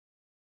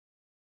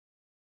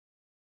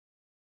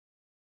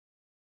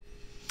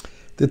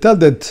They tell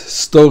that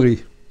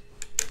story.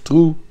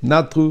 True,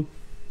 not true,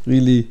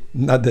 really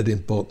not that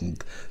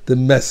important. The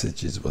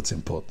message is what's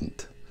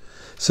important.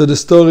 So the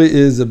story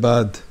is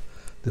about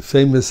the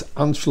famous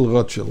Ansel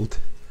Rothschild,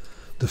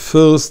 the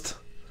first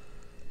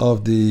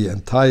of the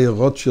entire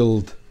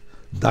Rothschild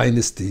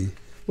dynasty.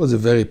 Was a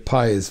very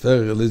pious,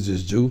 very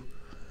religious Jew.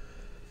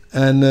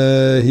 And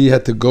he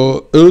had to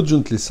go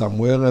urgently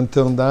somewhere, and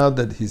turned out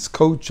that his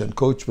coach and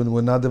coachman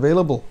were not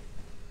available.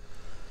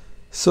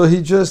 So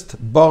he just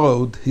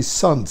borrowed his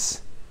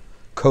son's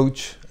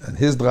coach and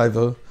his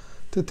driver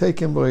to take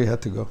him where he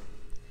had to go.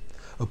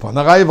 Upon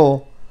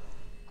arrival,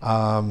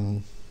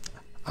 Ansel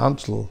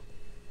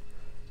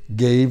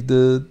gave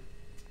the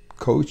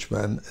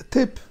coachman a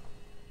tip.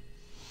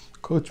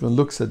 Coachman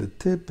looks at the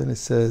tip and he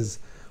says,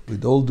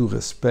 "With all due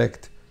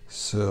respect,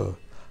 sir,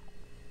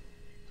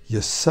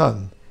 your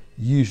son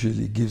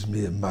usually gives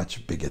me a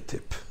much bigger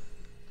tip."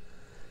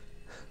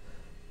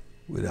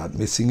 Without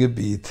missing a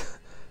beat,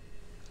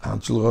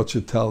 Ansel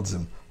Rothschild tells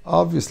him,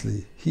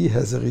 obviously, he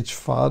has a rich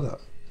father.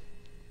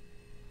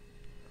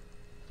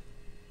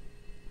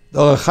 The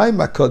Ohr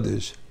HaChaim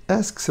HaKodesh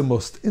asks a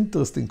most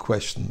interesting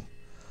question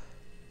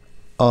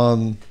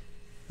on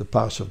the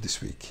parsha of this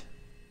week.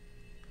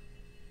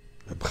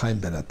 Rabbi Chaim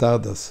ben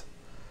Attardas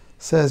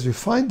says we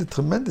find a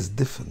tremendous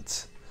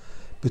difference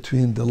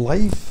between the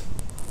life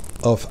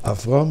of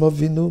Avraham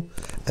Avinu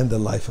and the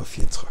life of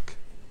Yitzchak.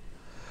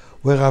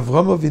 Where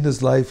Avraham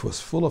Avinu's life was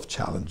full of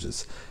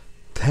challenges,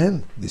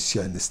 10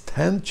 nisyonos,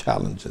 10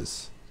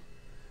 challenges,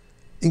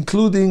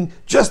 including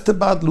just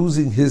about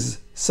losing his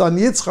son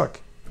Yitzchak.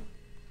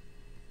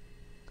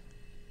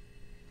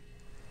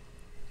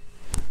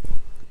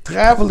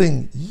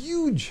 Traveling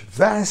huge,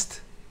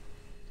 vast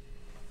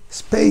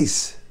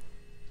space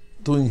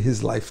during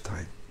his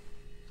lifetime.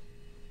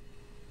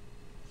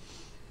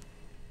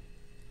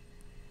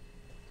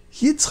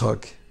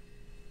 Yitzchak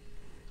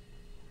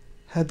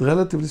had,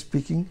 relatively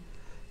speaking,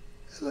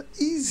 an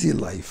easy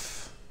life.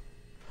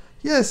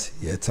 Yes,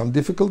 he had some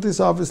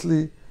difficulties,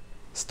 obviously.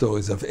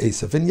 Stories of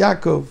Esav and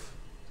Yaakov.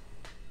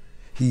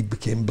 He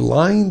became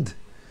blind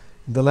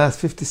in the last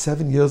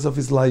 57 years of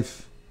his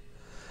life.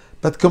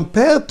 But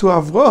compared to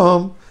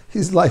Avraham,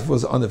 his life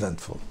was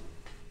uneventful.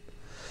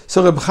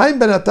 So Reb Chaim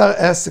ben Attar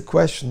asks the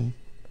question,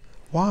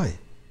 why?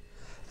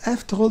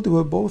 After all, they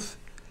were both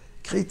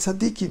great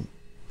tzaddikim,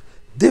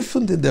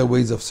 different in their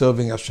ways of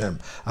serving Hashem.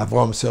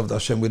 Avraham served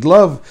Hashem with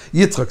love,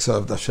 Yitzchak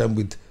served Hashem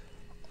with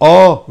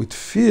awe, with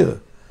fear.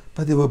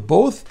 But they were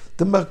both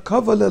the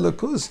Merkava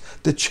Lelakus,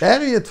 the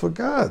chariot for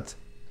God.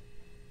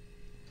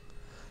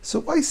 So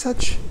why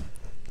such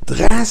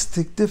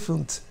drastic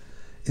difference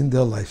in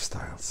their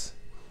lifestyles,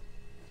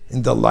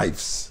 in their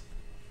lives?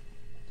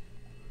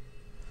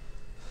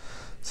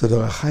 So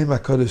the Ohr HaChaim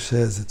HaKodesh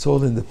says, it's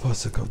all in the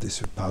pasuk of this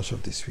parsha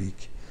of this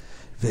week.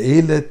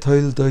 Ve'ele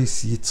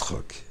toildos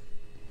Yitzchak.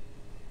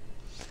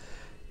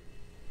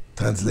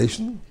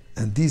 Translation,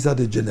 and these are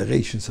the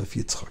generations of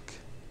Yitzchak.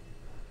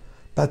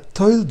 But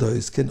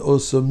toildos can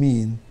also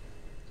mean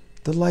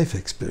the life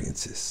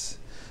experiences.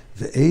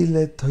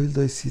 Ve'ele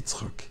toildos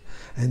Yitzchak.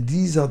 And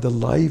these are the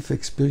life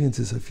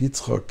experiences of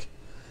Yitzchak.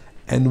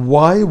 And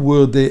why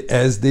were they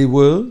as they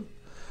were?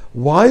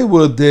 Why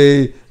were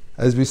they,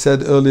 as we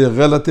said earlier,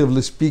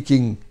 relatively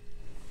speaking,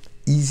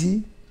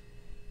 easy?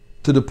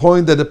 To the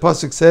point that the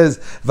pasuk says,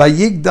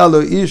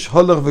 "Vayigdal ish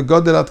holach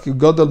v'godel at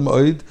kigodel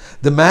moed."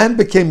 The man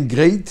became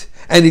great,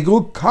 and he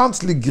grew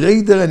constantly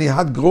greater, and he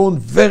had grown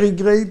very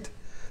great.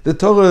 The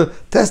Torah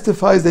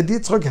testifies that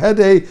Yitzchak had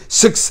a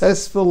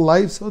successful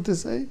life, so to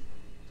say.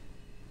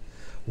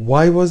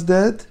 Why was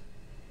that?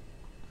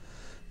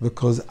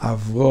 Because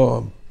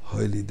Avraham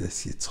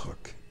holides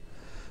Yitzchak.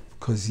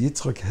 Because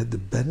Yitzchak had the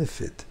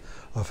benefit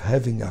of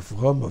having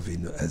Avraham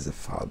Avinu as a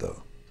father.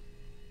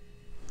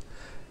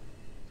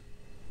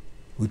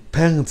 With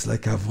parents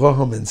like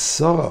Avraham and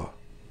Sarah,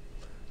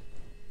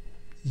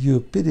 you're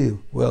pretty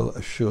well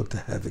assured to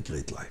have a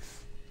great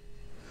life.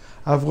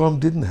 Avraham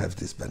didn't have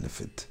this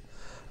benefit.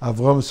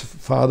 Avraham's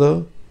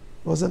father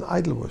was an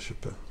idol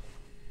worshipper.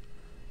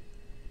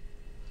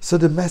 So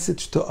the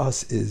message to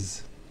us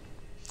is,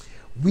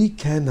 we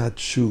cannot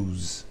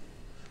choose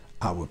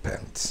our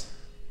parents.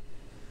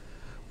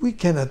 We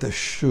cannot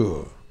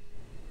assure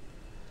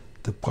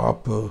the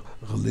proper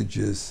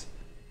religious,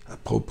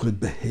 appropriate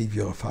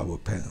behavior of our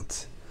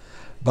parents.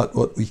 But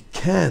what we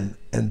can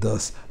and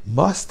thus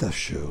must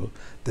assure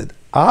that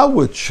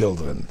our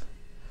children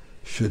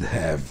should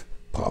have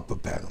proper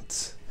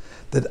parents.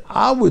 That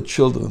our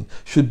children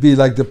should be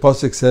like the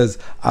pasuk says,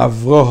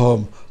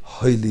 Avraham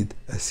holid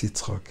es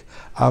Yitzchak.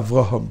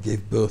 Avraham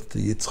gave birth to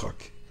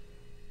Yitzchak.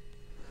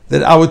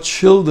 That our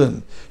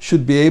children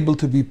should be able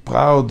to be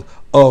proud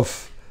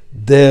of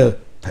their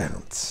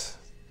parents.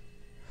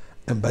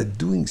 And by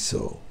doing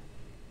so,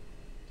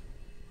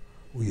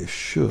 we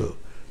assure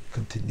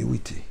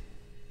continuity.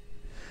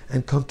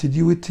 And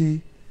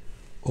continuity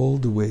all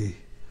the way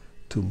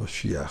to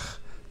Mashiach,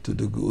 to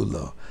the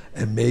Geula.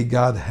 And may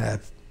God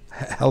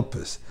help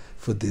us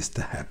for this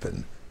to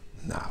happen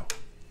now.